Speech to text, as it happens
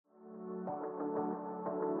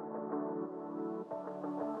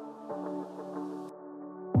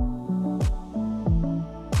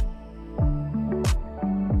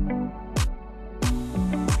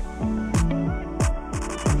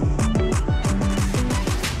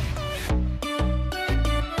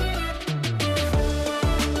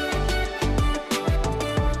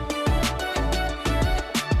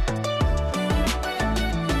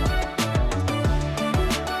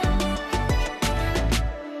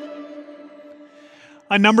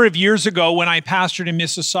A number of years ago, when I pastored in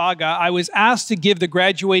Mississauga, I was asked to give the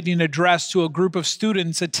graduating address to a group of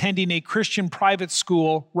students attending a Christian private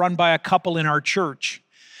school run by a couple in our church.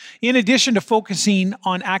 In addition to focusing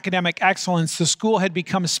on academic excellence, the school had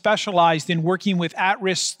become specialized in working with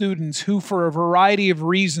at-risk students who, for a variety of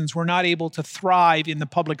reasons, were not able to thrive in the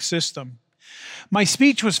public system. My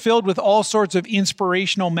speech was filled with all sorts of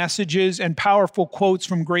inspirational messages and powerful quotes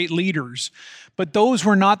from great leaders, but those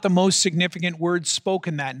were not the most significant words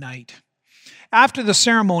spoken that night. After the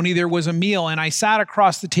ceremony, there was a meal, and I sat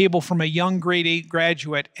across the table from a young grade 8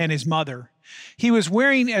 graduate and his mother. He was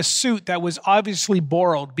wearing a suit that was obviously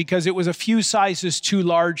borrowed because it was a few sizes too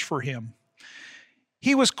large for him.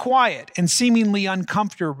 He was quiet and seemingly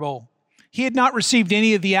uncomfortable. He had not received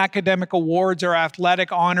any of the academic awards or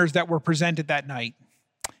athletic honors that were presented that night.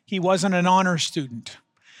 He wasn't an honors student.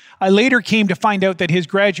 I later came to find out that his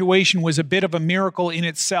graduation was a bit of a miracle in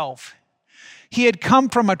itself. He had come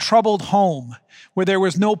from a troubled home where there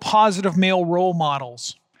was no positive male role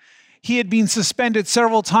models. He had been suspended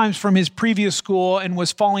several times from his previous school and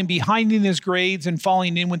was falling behind in his grades and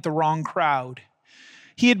falling in with the wrong crowd.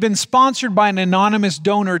 He had been sponsored by an anonymous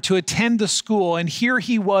donor to attend the school, and here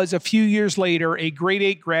he was a few years later, a grade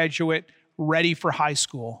 8 graduate ready for high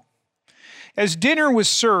school. As dinner was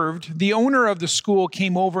served, the owner of the school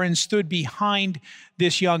came over and stood behind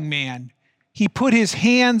this young man. He put his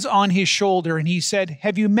hands on his shoulder and he said,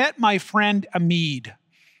 "Have you met my friend Amid?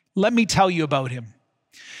 Let me tell you about him."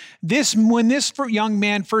 When this young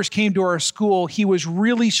man first came to our school, he was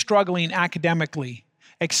really struggling academically,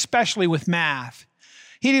 especially with math.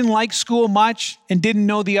 He didn't like school much and didn't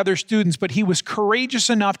know the other students, but he was courageous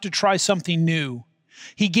enough to try something new.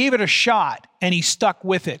 He gave it a shot and he stuck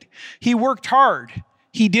with it. He worked hard.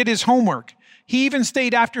 He did his homework. He even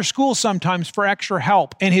stayed after school sometimes for extra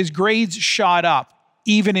help, and his grades shot up,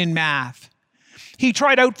 even in math. He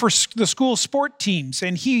tried out for the school sport teams,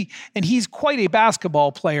 and he's quite a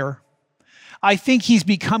basketball player. I think he's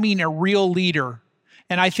becoming a real leader,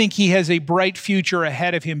 and I think he has a bright future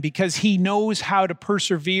ahead of him because he knows how to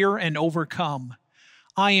persevere and overcome.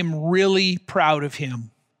 I am really proud of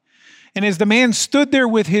him. And as the man stood there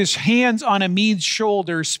with his hands on Amid's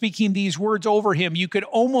shoulders, speaking these words over him, you could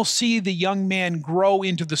almost see the young man grow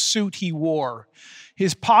into the suit he wore.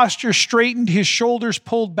 His posture straightened, his shoulders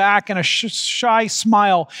pulled back, and a shy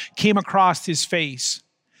smile came across his face.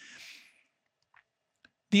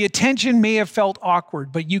 The attention may have felt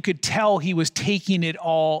awkward, but you could tell he was taking it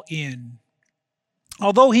all in.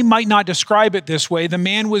 Although he might not describe it this way, the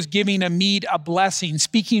man was giving Amid a blessing,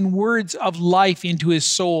 speaking words of life into his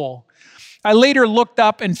soul. I later looked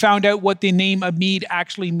up and found out what the name Amid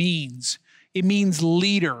actually means. It means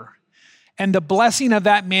leader. And the blessing of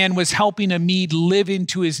that man was helping Amid live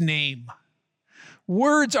into his name.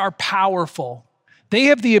 Words are powerful. They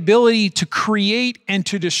have the ability to create and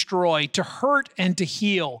to destroy, to hurt and to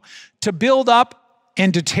heal, to build up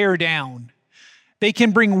and to tear down. They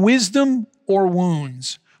can bring wisdom or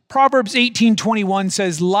wounds. Proverbs 18:21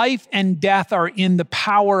 says, "Life and death are in the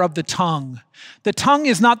power of the tongue." The tongue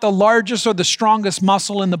is not the largest or the strongest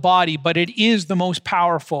muscle in the body, but it is the most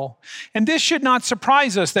powerful. And this should not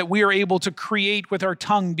surprise us that we are able to create with our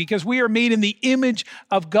tongue, because we are made in the image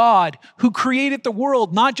of God, who created the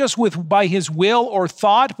world, not just by his will or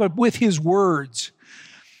thought, but with his words.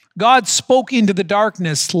 God spoke into the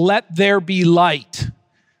darkness, "Let there be light."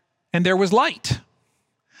 And there was light.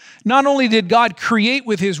 Not only did God create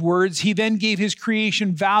with his words, he then gave his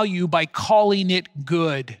creation value by calling it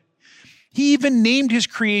good. He even named his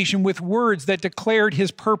creation with words that declared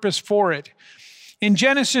his purpose for it. In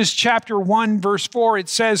Genesis chapter 1, verse 4, it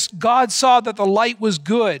says, "God saw that the light was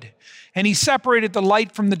good, and he separated the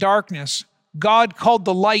light from the darkness. God called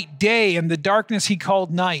the light day, and the darkness he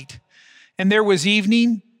called night. And there was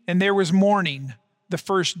evening, and there was morning, the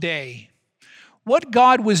first day." What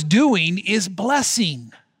God was doing is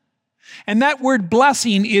blessing. And that word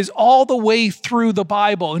blessing is all the way through the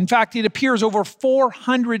Bible. In fact, it appears over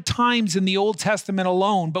 400 times in the Old Testament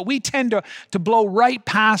alone, but we tend to blow right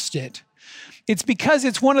past it. It's because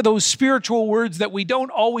it's one of those spiritual words that we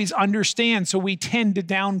don't always understand, so we tend to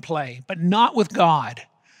downplay, but not with God.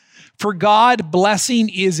 For God, blessing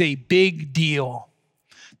is a big deal.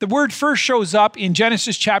 The word first shows up in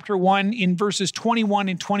Genesis chapter 1 in verses 21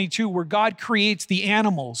 and 22, where God creates the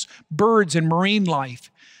animals, birds, and marine life.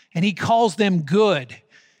 And he calls them good,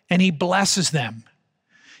 and he blesses them.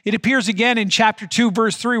 It appears again in chapter 2,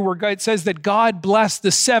 verse 3, where God says that God blessed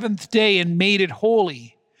the seventh day and made it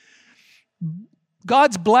holy.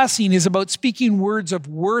 God's blessing is about speaking words of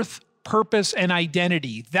worth, purpose, and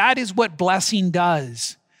identity. That is what blessing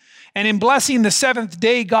does. And in blessing the seventh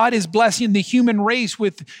day, God is blessing the human race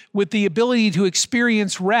with the ability to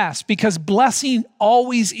experience rest, because blessing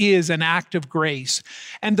always is an act of grace.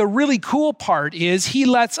 And the really cool part is he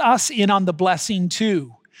lets us in on the blessing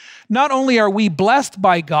too. Not only are we blessed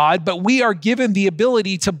by God, but we are given the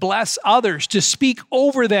ability to bless others, to speak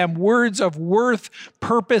over them words of worth,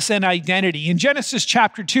 purpose, and identity. In Genesis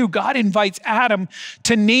chapter 2, God invites Adam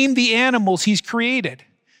to name the animals he's created.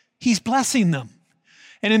 He's blessing them.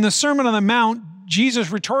 And in the Sermon on the Mount, Jesus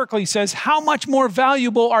rhetorically says, how much more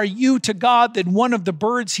valuable are you to God than one of the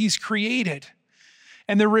birds he's created?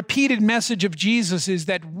 And the repeated message of Jesus is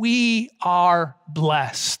that we are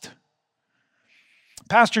blessed.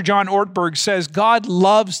 Pastor John Ortberg says, God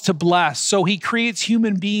loves to bless, so he creates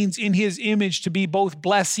human beings in his image to be both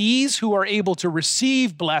blessees who are able to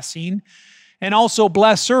receive blessing, and also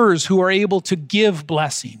blessers who are able to give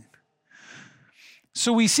blessing.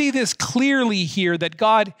 So we see this clearly here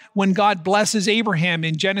that when God blesses Abraham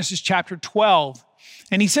in Genesis chapter 12,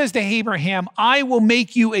 and he says to Abraham, I will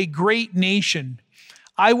make you a great nation.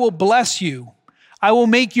 I will bless you. I will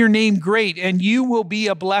make your name great, and you will be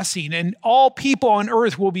a blessing, and all people on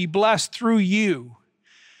earth will be blessed through you.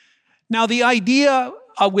 Now, the idea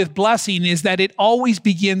with blessing is that it always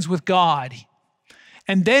begins with God,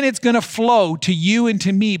 and then it's going to flow to you and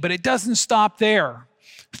to me, but it doesn't stop there.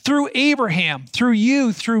 Through Abraham, through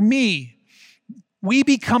you, through me, we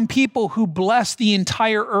become people who bless the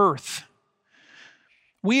entire earth.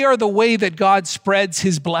 We are the way that God spreads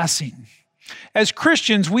his blessing. As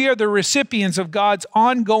Christians, we are the recipients of God's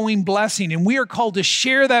ongoing blessing, and we are called to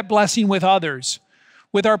share that blessing with others,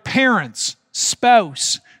 with our parents,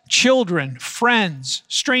 spouse, children, friends,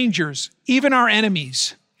 strangers, even our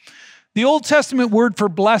enemies. The Old Testament word for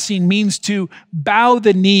blessing means to bow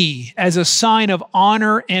the knee as a sign of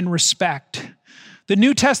honor and respect. The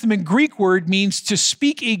New Testament Greek word means to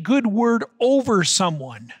speak a good word over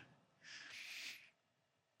someone.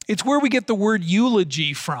 It's where we get the word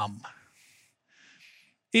eulogy from.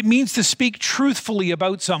 It means to speak truthfully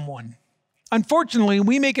about someone. Unfortunately,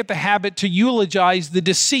 we make it the habit to eulogize the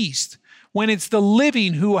deceased when it's the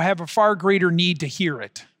living who have a far greater need to hear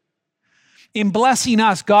it. In blessing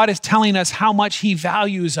us, God is telling us how much he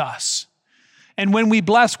values us. And when we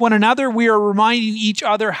bless one another, we are reminding each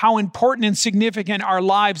other how important and significant our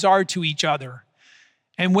lives are to each other.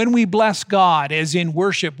 And when we bless God, as in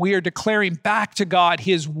worship, we are declaring back to God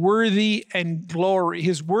his worth and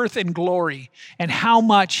glory, and how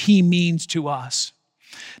much he means to us.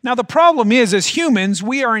 Now, the problem is, as humans,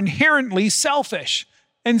 we are inherently selfish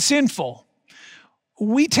and sinful.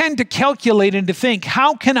 We tend to calculate and to think,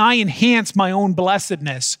 how can I enhance my own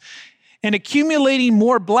blessedness? And accumulating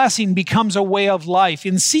more blessing becomes a way of life.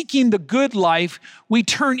 In seeking the good life, we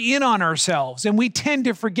turn in on ourselves, and we tend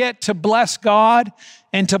to forget to bless God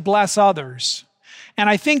and to bless others. And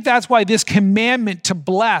I think that's why this commandment to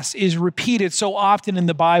bless is repeated so often in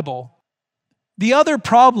the Bible. The other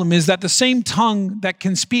problem is that the same tongue that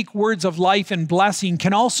can speak words of life and blessing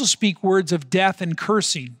can also speak words of death and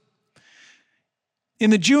cursing. In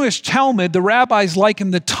the Jewish Talmud, the rabbis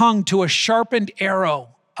liken the tongue to a sharpened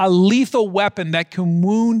arrow, a lethal weapon that can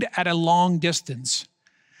wound at a long distance.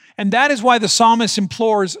 And that is why the psalmist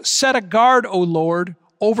implores, set a guard, O Lord,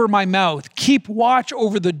 over my mouth. Keep watch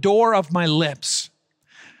over the door of my lips.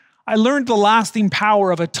 I learned the lasting power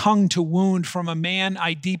of a tongue to wound from a man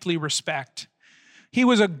I deeply respect. He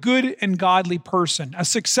was a good and godly person, a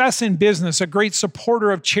success in business, a great supporter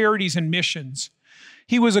of charities and missions.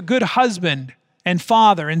 He was a good husband and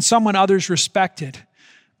father, and someone others respected.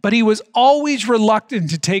 But he was always reluctant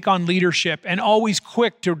to take on leadership and always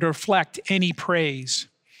quick to deflect any praise.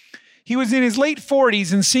 He was in his late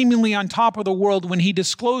 40s and seemingly on top of the world when he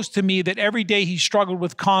disclosed to me that every day he struggled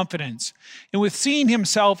with confidence and with seeing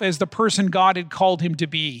himself as the person God had called him to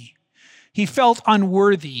be. He felt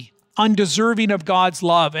unworthy, undeserving of God's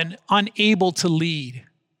love, and unable to lead.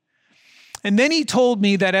 And then he told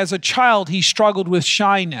me that as a child, he struggled with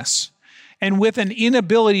shyness and with an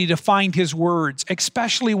inability to find his words,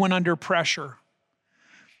 especially when under pressure.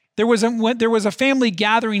 There was a family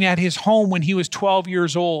gathering at his home when he was 12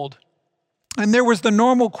 years old. And there was the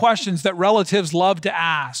normal questions that relatives love to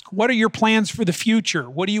ask. What are your plans for the future?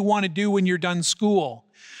 What do you want to do when you're done school?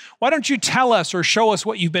 Why don't you tell us or show us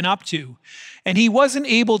what you've been up to? And he wasn't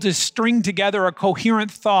able to string together a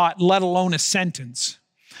coherent thought, let alone a sentence.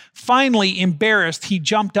 Finally, embarrassed, he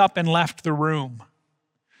jumped up and left the room.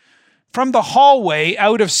 From the hallway,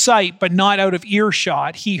 out of sight but not out of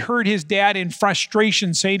earshot, he heard his dad in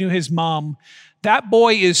frustration say to his mom, "That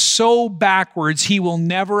boy is so backwards, he will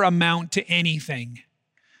never amount to anything."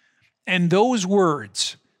 And those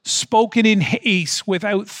words, spoken in haste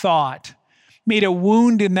without thought, made a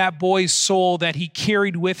wound in that boy's soul that he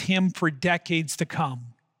carried with him for decades to come.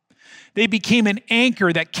 They became an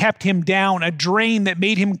anchor that kept him down, a drain that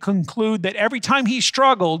made him conclude that every time he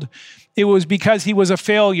struggled, it was because he was a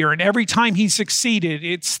failure, and every time he succeeded,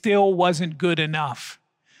 it still wasn't good enough.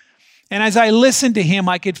 And as I listened to him,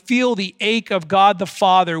 I could feel the ache of God the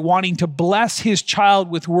Father wanting to bless his child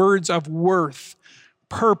with words of worth,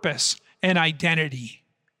 purpose, and identity.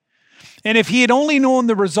 And if he had only known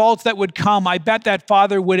the results that would come, I bet that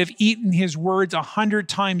father would have eaten his words 100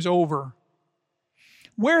 times over.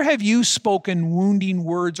 Where have you spoken wounding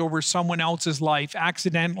words over someone else's life,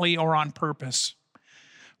 accidentally or on purpose?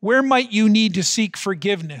 Where might you need to seek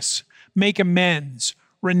forgiveness, make amends,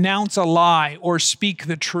 renounce a lie, or speak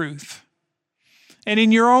the truth? And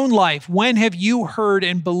in your own life, when have you heard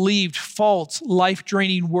and believed false,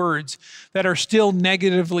 life-draining words that are still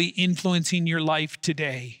negatively influencing your life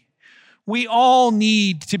today? We all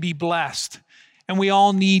need to be blessed, and we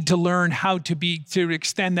all need to learn how to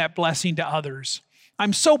extend that blessing to others.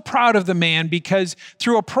 I'm so proud of the man because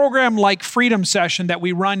through a program like Freedom Session that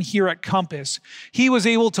we run here at Compass, he was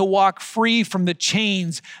able to walk free from the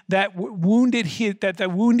chains that the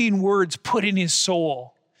wounding words put in his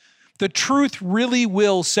soul. The truth really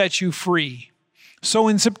will set you free. So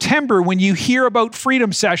in September, when you hear about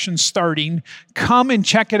Freedom Session starting, come and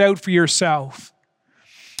check it out for yourself.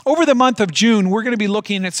 Over the month of June, we're going to be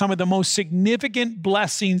looking at some of the most significant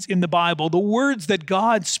blessings in the Bible, the words that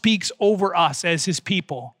God speaks over us as his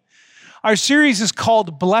people. Our series is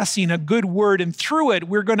called Blessing, a Good Word, and through it,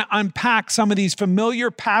 we're going to unpack some of these familiar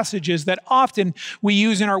passages that often we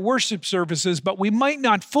use in our worship services, but we might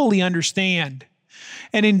not fully understand.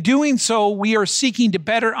 And in doing so, we are seeking to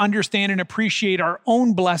better understand and appreciate our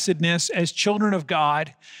own blessedness as children of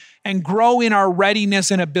God and grow in our readiness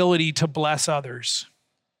and ability to bless others.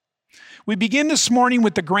 We begin this morning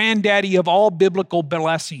with the granddaddy of all biblical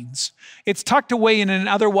blessings. It's tucked away in an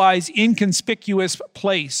otherwise inconspicuous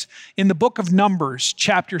place in the book of Numbers,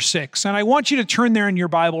 chapter 6. And I want you to turn there in your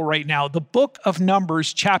Bible right now. The book of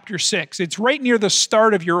Numbers, chapter 6. It's right near the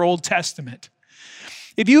start of your Old Testament.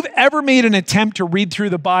 If you've ever made an attempt to read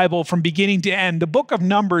through the Bible from beginning to end, the book of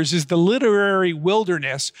Numbers is the literary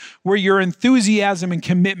wilderness where your enthusiasm and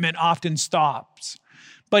commitment often stops.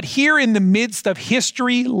 But here in the midst of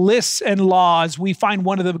history, lists, and laws, we find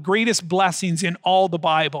one of the greatest blessings in all the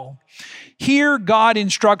Bible. Here, God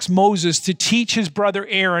instructs Moses to teach his brother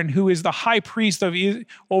Aaron, who is the high priest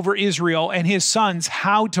over Israel, and his sons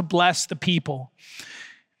how to bless the people.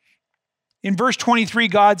 In verse 23,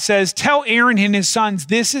 God says, "Tell Aaron and his sons,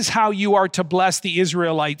 this is how you are to bless the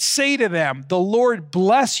Israelites. Say to them, the Lord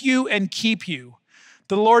bless you and keep you.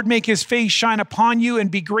 The Lord make his face shine upon you and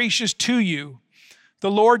be gracious to you. The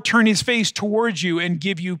Lord turn his face towards you and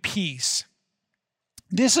give you peace."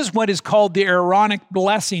 This is what is called the Aaronic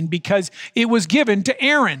blessing because it was given to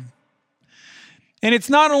Aaron. And it's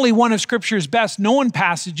not only one of Scripture's best known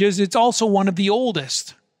passages, it's also one of the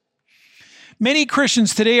oldest. Many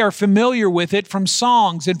Christians today are familiar with it from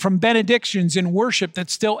songs and from benedictions in worship that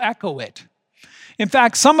still echo it. In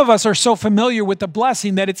fact, some of us are so familiar with the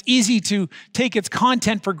blessing that it's easy to take its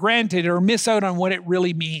content for granted or miss out on what it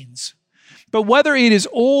really means. But whether it is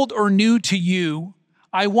old or new to you,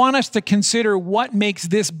 I want us to consider what makes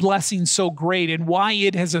this blessing so great and why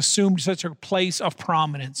it has assumed such a place of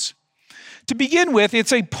prominence. To begin with,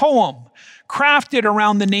 it's a poem crafted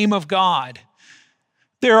around the name of God.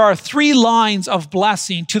 There are 3 lines of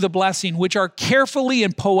blessing to the blessing, which are carefully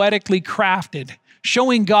and poetically crafted,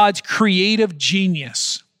 showing God's creative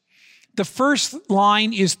genius. The first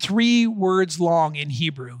line is 3 words long in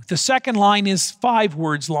Hebrew. The second line is 5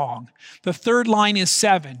 words long. The third line is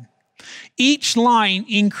 7. Each line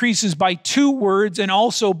increases by 2 words and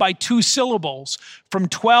also by 2 syllables, from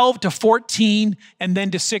 12 to 14 and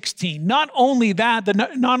then to 16. Not only that,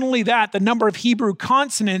 the number of Hebrew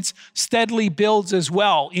consonants steadily builds as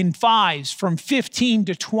well in 5s, from 15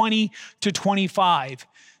 to 20 to 25.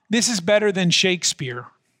 This is better than Shakespeare.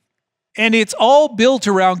 And it's all built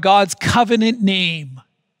around God's covenant name,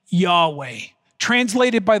 Yahweh,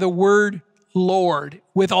 translated by the word Lord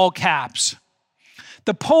with all caps.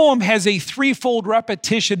 The poem has a 3-fold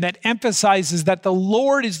repetition that emphasizes that the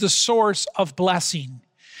Lord is the source of blessing.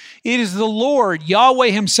 It is the Lord, Yahweh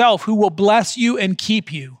himself, who will bless you and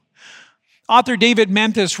keep you. Author David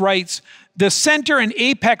Menthis writes, "The center and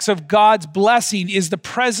apex of God's blessing is the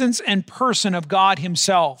presence and person of God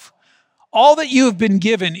himself. All that you have been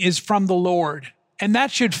given is from the Lord, and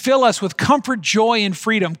that should fill us with comfort, joy, and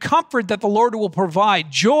freedom. Comfort that the Lord will provide,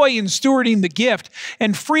 joy in stewarding the gift,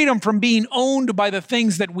 and freedom from being owned by the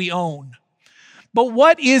things that we own. But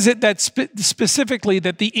what is it that specifically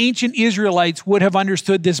that the ancient Israelites would have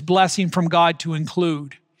understood this blessing from God to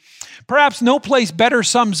include? Perhaps no place better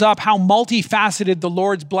sums up how multifaceted the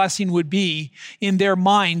Lord's blessing would be in their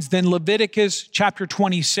minds than Leviticus chapter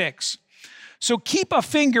 26. So keep a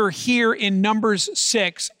finger here in Numbers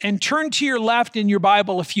 6 and turn to your left in your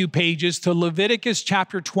Bible a few pages to Leviticus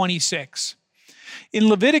chapter 26. In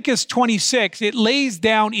Leviticus 26, it lays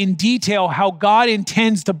down in detail how God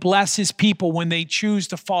intends to bless his people when they choose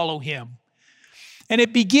to follow him. And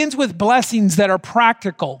it begins with blessings that are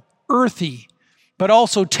practical, earthy, but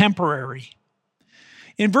also temporary.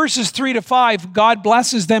 In verses 3 to 5, God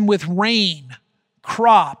blesses them with rain,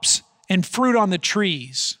 crops, and fruit on the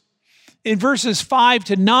trees. In verses 5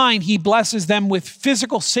 to 9, he blesses them with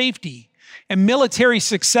physical safety and military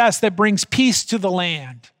success that brings peace to the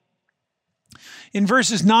land. In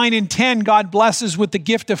verses 9 and 10, God blesses with the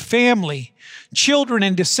gift of family, children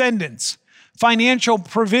and descendants, financial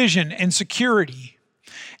provision and security.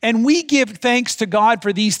 And we give thanks to God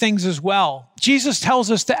for these things as well. Jesus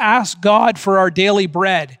tells us to ask God for our daily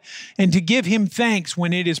bread and to give him thanks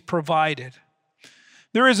when it is provided.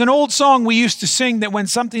 There is an old song we used to sing that went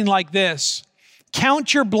something like this: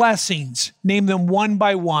 count your blessings, name them one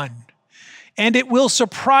by one, and it will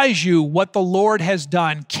surprise you what the Lord has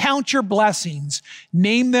done. Count your blessings,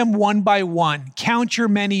 name them one by one, count your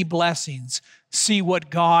many blessings, see what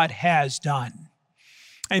God has done.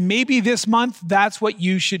 And maybe this month, that's what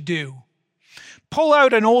you should do. Pull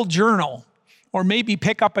out an old journal, or maybe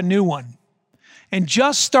pick up a new one, and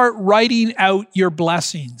just start writing out your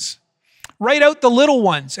blessings. Write out the little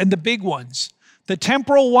ones and the big ones, the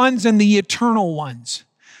temporal ones and the eternal ones.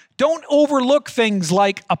 Don't overlook things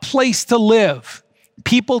like a place to live,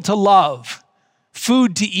 people to love,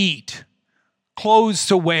 food to eat, clothes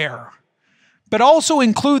to wear. But also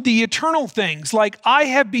include the eternal things like I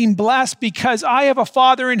have been blessed because I have a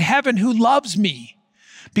Father in heaven who loves me,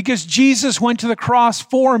 because Jesus went to the cross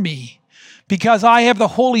for me, because I have the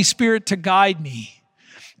Holy Spirit to guide me,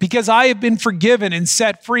 because I have been forgiven and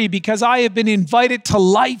set free, because I have been invited to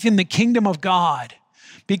life in the kingdom of God,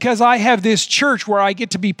 because I have this church where I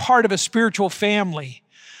get to be part of a spiritual family,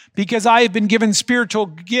 because I have been given spiritual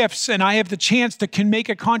gifts and I have the chance to make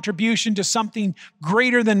a contribution to something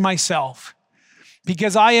greater than myself,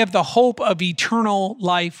 because I have the hope of eternal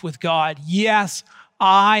life with God. Yes,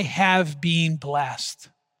 I have been blessed.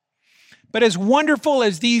 But as wonderful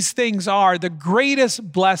as these things are, the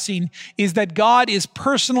greatest blessing is that God is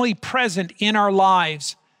personally present in our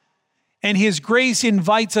lives, and his grace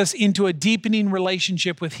invites us into a deepening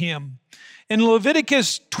relationship with him. In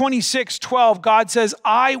Leviticus 26:12, God says,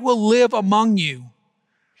 I will live among you.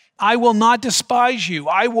 I will not despise you.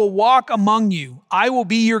 I will walk among you. I will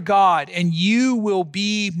be your God, and you will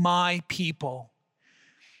be my people.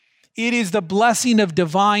 It is the blessing of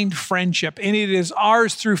divine friendship, and it is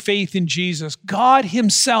ours through faith in Jesus. God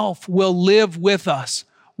himself will live with us,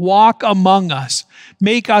 walk among us,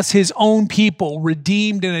 make us his own people,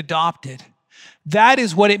 redeemed and adopted. That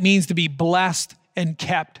is what it means to be blessed and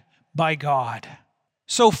kept by God.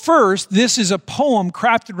 So first, this is a poem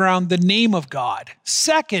crafted around the name of God.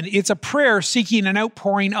 Second, it's a prayer seeking an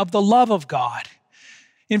outpouring of the love of God.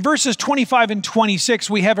 In verses 25 and 26,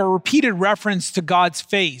 we have a repeated reference to God's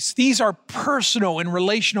face. These are personal and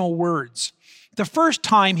relational words. The first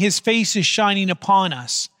time, his face is shining upon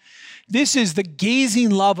us. This is the gazing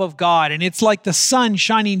love of God, and it's like the sun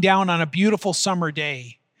shining down on a beautiful summer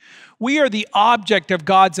day. We are the object of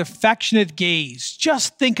God's affectionate gaze.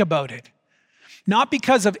 Just think about it. Not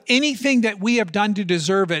because of anything that we have done to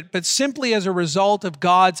deserve it, but simply as a result of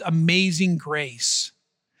God's amazing grace.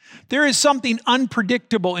 There is something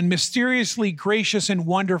unpredictable and mysteriously gracious and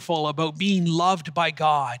wonderful about being loved by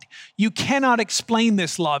God. You cannot explain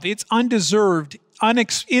this love. It's undeserved,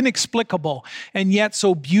 inexplicable, and yet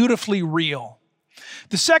so beautifully real.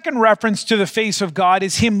 The second reference to the face of God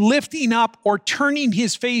is him lifting up or turning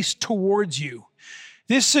his face towards you.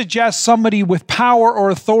 This suggests somebody with power or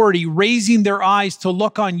authority raising their eyes to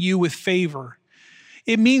look on you with favor.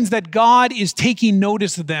 It means that God is taking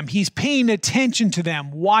notice of them. He's paying attention to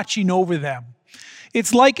them, watching over them.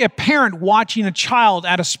 It's like a parent watching a child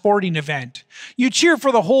at a sporting event. You cheer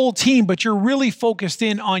for the whole team, but you're really focused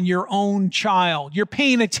in on your own child. You're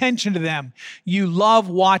paying attention to them. You love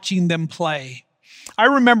watching them play. I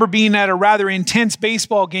remember being at a rather intense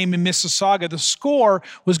baseball game in Mississauga. The score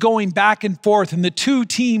was going back and forth, and the two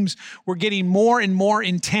teams were getting more and more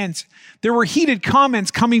intense. There were heated comments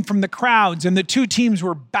coming from the crowds, and the two teams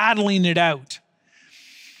were battling it out.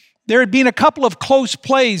 There had been a couple of close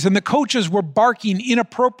plays, and the coaches were barking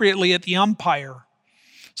inappropriately at the umpire.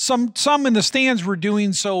 Some in the stands were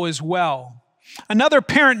doing so as well. Another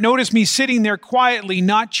parent noticed me sitting there quietly,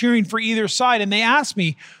 not cheering for either side, and they asked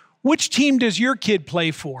me, "Which team does your kid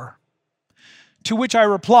play for?" To which I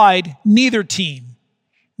replied, "Neither team.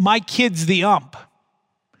 My kid's the ump."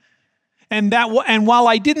 And while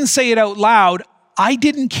I didn't say it out loud, I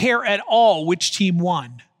didn't care at all which team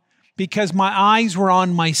won because my eyes were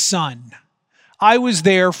on my son. I was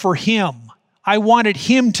there for him. I wanted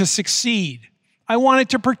him to succeed. I wanted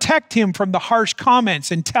to protect him from the harsh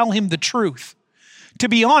comments and tell him the truth. To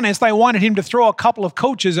be honest, I wanted him to throw a couple of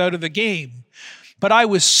coaches out of the game. But I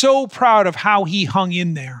was so proud of how he hung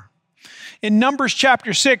in there. In Numbers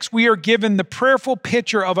chapter 6, we are given the prayerful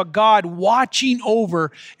picture of a God watching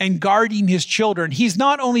over and guarding his children. He's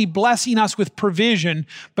not only blessing us with provision,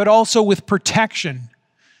 but also with protection.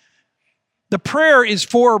 The prayer is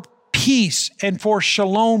for peace and for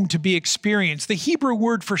shalom to be experienced. The Hebrew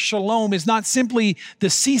word for shalom is not simply the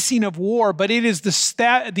ceasing of war, but it is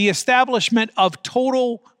the establishment of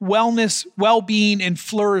total wellness, well-being, and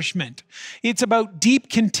flourishment. It's about deep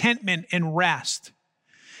contentment and rest.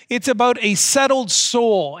 It's about a settled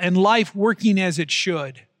soul and life working as it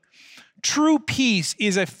should. True peace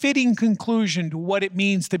is a fitting conclusion to what it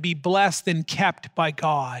means to be blessed and kept by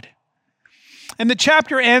God. And the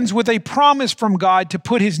chapter ends with a promise from God to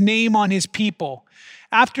put his name on his people.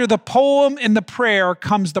 After the poem and the prayer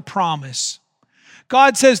comes the promise.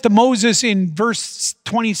 God says to Moses in verse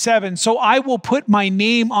 27, "So I will put my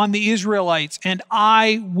name on the Israelites, and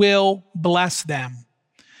I will bless them."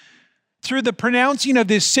 Through the pronouncing of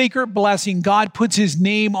this sacred blessing, God puts his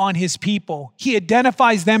name on his people. He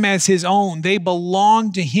identifies them as his own. They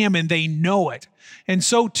belong to him and they know it. And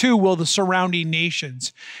so too will the surrounding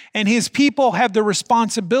nations. And his people have the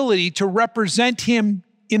responsibility to represent him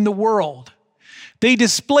in the world. They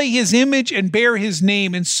display his image and bear his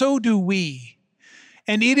name, and so do we.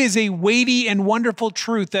 And it is a weighty and wonderful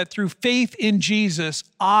truth that through faith in Jesus,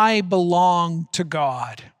 I belong to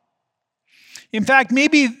God. In fact,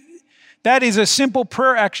 maybe that is a simple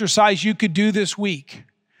prayer exercise you could do this week.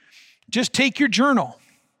 Just take your journal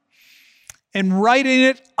and write in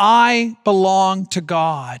it, "I belong to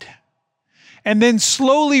God." And then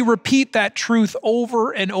slowly repeat that truth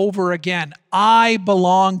over and over again. I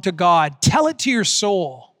belong to God. Tell it to your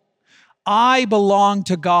soul. I belong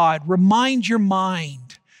to God. Remind your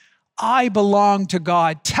mind. I belong to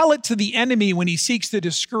God. Tell it to the enemy when he seeks to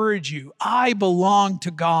discourage you. I belong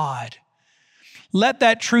to God. Let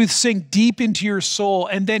that truth sink deep into your soul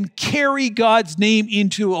and then carry God's name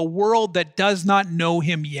into a world that does not know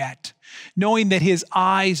him yet, knowing that his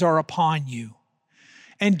eyes are upon you.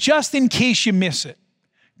 And just in case you miss it,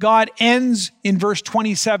 God ends in verse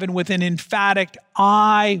 27 with an emphatic,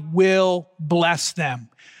 "I will bless them."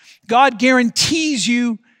 God guarantees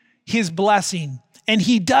you his blessing, and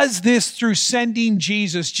he does this through sending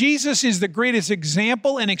Jesus. Jesus is the greatest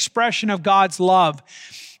example and expression of God's love.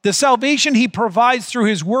 The salvation he provides through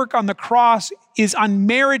his work on the cross is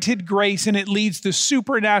unmerited grace, and it leads to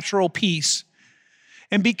supernatural peace.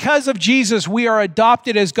 And because of Jesus, we are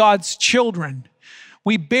adopted as God's children.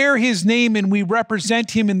 We bear his name and we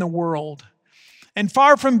represent him in the world. And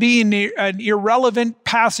far from being an irrelevant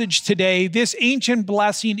passage today, this ancient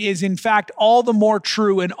blessing is in fact all the more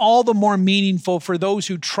true and all the more meaningful for those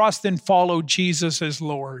who trust and follow Jesus as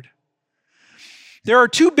Lord. There are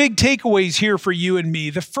two big takeaways here for you and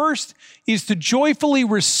me. The first is to joyfully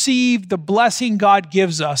receive the blessing God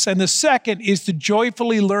gives us. And the second is to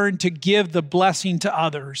joyfully learn to give the blessing to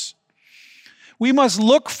others. We must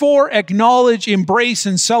look for, acknowledge, embrace,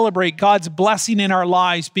 and celebrate God's blessing in our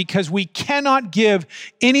lives because we cannot give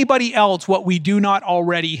anybody else what we do not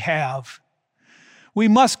already have. We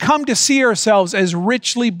must come to see ourselves as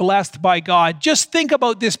richly blessed by God. Just think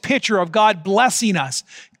about this picture of God blessing us,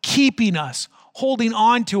 keeping us, holding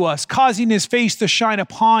on to us, causing his face to shine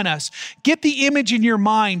upon us. Get the image in your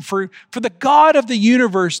mind for the God of the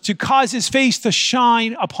universe to cause his face to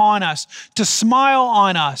shine upon us, to smile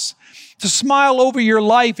on us, to smile over your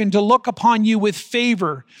life and to look upon you with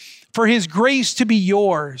favor, for his grace to be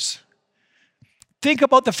yours. Think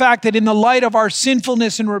about the fact that in the light of our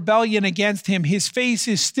sinfulness and rebellion against him, his face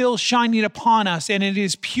is still shining upon us, and it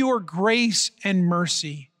is pure grace and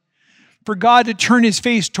mercy. For God to turn his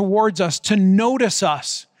face towards us, to notice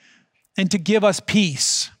us, and to give us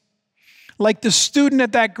peace. Like the student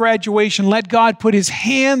at that graduation, let God put his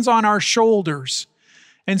hands on our shoulders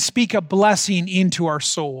and speak a blessing into our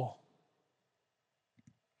soul.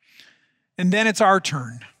 And then it's our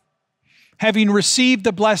turn. Having received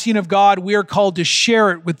the blessing of God, we are called to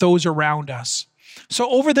share it with those around us. So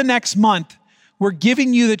over the next month, we're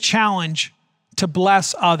giving you the challenge to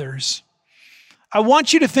bless others. I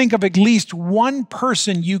want you to think of at least one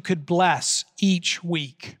person you could bless each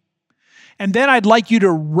week. And then I'd like you to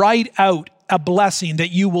write out a blessing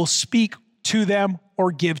that you will speak to them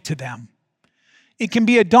or give to them. It can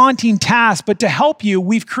be a daunting task, but to help you,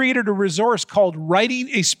 we've created a resource called Writing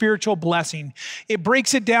a Spiritual Blessing. It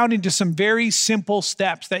breaks it down into some very simple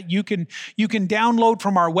steps that you can download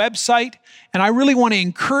from our website, and I really want to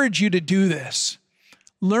encourage you to do this.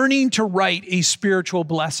 Learning to write a spiritual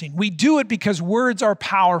blessing. We do it because words are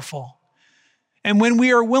powerful. And when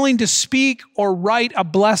we are willing to speak or write a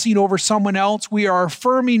blessing over someone else, we are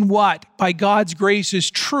affirming what, by God's grace,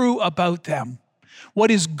 is true about them,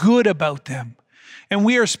 what is good about them. And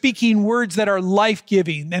we are speaking words that are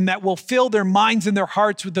life-giving and that will fill their minds and their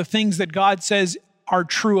hearts with the things that God says are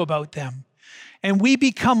true about them. And we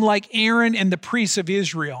become like Aaron and the priests of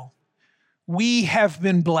Israel. We have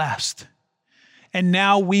been blessed. And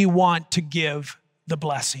now we want to give the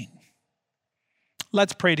blessing.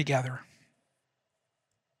 Let's pray together.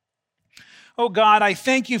 Oh God, I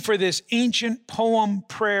thank you for this ancient poem,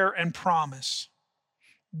 prayer, and promise,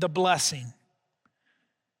 the blessing.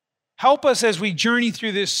 Help us as we journey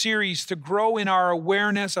through this series to grow in our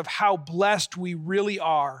awareness of how blessed we really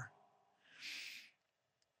are.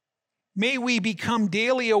 May we become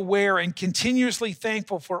daily aware and continuously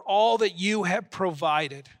thankful for all that you have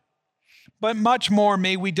provided. But much more,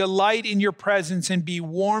 may we delight in your presence and be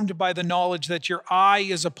warmed by the knowledge that your eye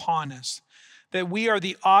is upon us, that we are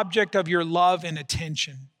the object of your love and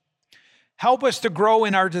attention. Help us to grow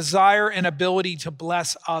in our desire and ability to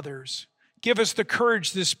bless others. Give us the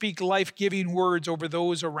courage to speak life-giving words over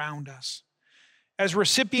those around us. As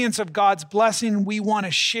recipients of God's blessing, we want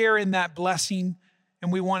to share in that blessing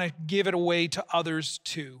and we want to give it away to others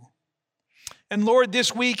too. And Lord,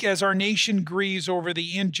 this week as our nation grieves over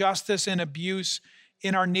the injustice and abuse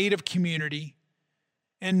in our Native community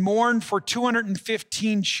and mourn for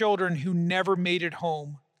 215 children who never made it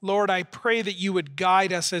home, Lord, I pray that you would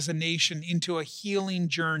guide us as a nation into a healing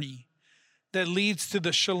journey that leads to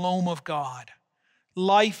the shalom of God,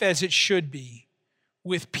 life as it should be,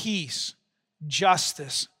 with peace,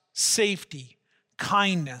 justice, safety,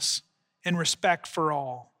 kindness, and respect for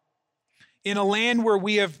all. In a land where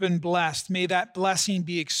we have been blessed, may that blessing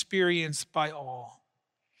be experienced by all.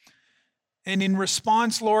 And in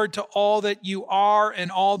response, Lord, to all that you are and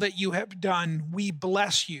all that you have done, we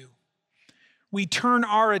bless you. We turn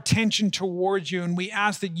our attention towards you and we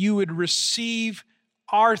ask that you would receive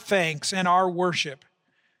our thanks and our worship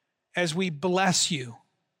as we bless you.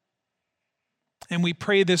 And we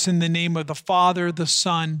pray this in the name of the Father, the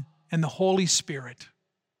Son, and the Holy Spirit.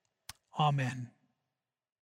 Amen.